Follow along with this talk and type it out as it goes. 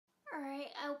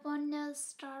Alright, I want to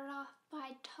start off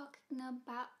by talking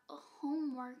about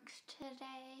homework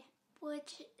today,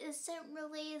 which isn't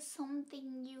really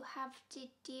something you have to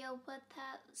deal with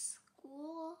at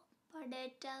school, but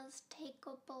it does take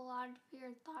up a lot of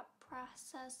your thought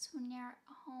process when you're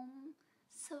at home.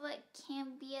 So it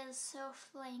can be a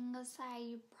social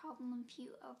anxiety problem if you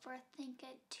overthink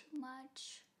it too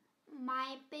much.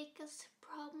 My biggest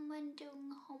problem when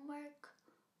doing homework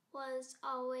was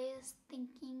always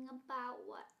thinking about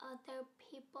what other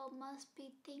people must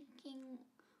be thinking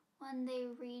when they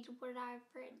read what I've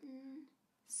written.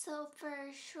 So for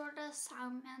short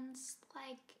assignments,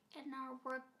 like in our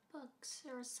workbooks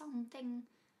or something,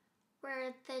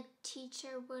 where the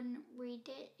teacher wouldn't read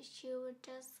it, she would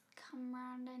just come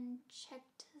around and check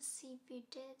to see if you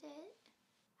did it.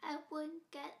 I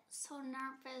wouldn't get so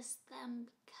nervous then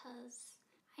because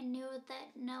I knew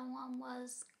that no one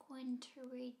was going to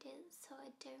read it, so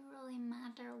it didn't really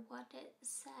matter what it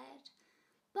said.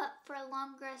 But for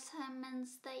longer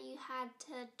assignments that you had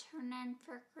to turn in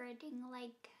for grading,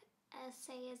 like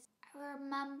essays, I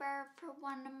remember for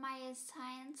one of my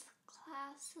science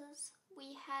classes,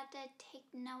 we had to take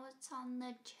notes on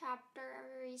the chapter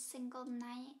every single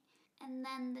night. And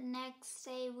then the next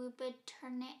day we would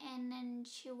turn it in and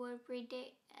she would read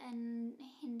it and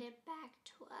hand it back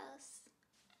to us.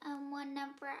 And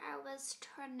whenever I was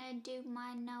trying to do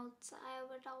my notes, I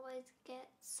would always get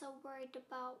so worried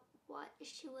about what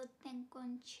she would think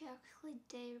when she actually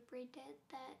did read it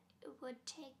that it would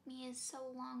take me so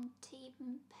long to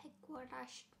even pick what I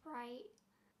should write.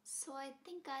 So I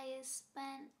think I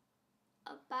spent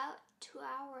about 2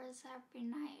 hours every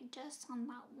night just on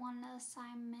that one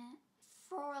assignment.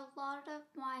 For a lot of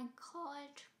my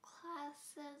college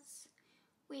classes,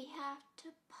 we have to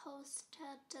post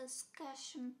a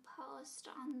discussion post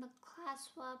on the class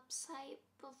website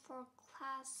before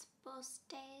class most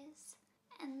days.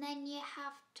 And then you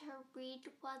have to read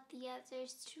what the other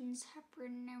students have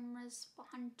written and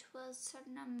respond to a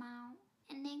certain amount.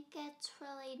 And it gets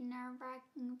really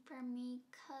nerve-wracking for me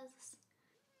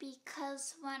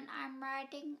because when I'm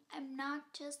writing, I'm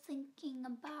not just thinking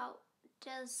about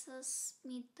does this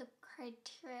meet the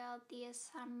criteria of the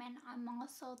assignment, I'm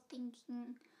also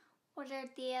thinking what are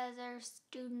the other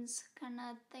students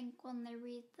gonna think when they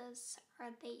read this? Are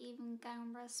they even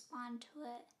gonna respond to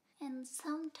it? And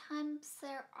sometimes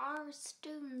there are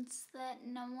students that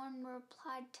no one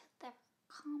replied to their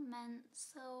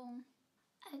comments, so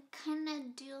I kind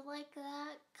of do like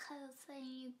that because then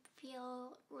you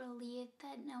feel relieved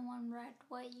that no one read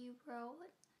what you wrote.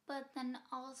 But then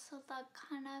also that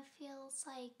kind of feels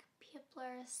like people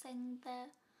are saying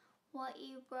that what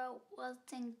you wrote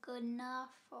wasn't good enough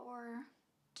or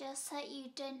just that you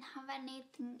didn't have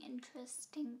anything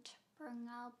interesting to bring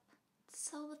up.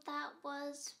 So that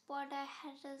was what I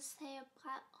had to say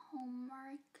about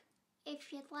homework.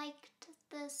 If you liked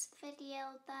this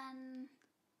video, then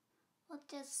well,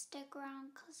 just stick around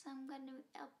because I'm going to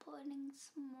be uploading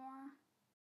some more.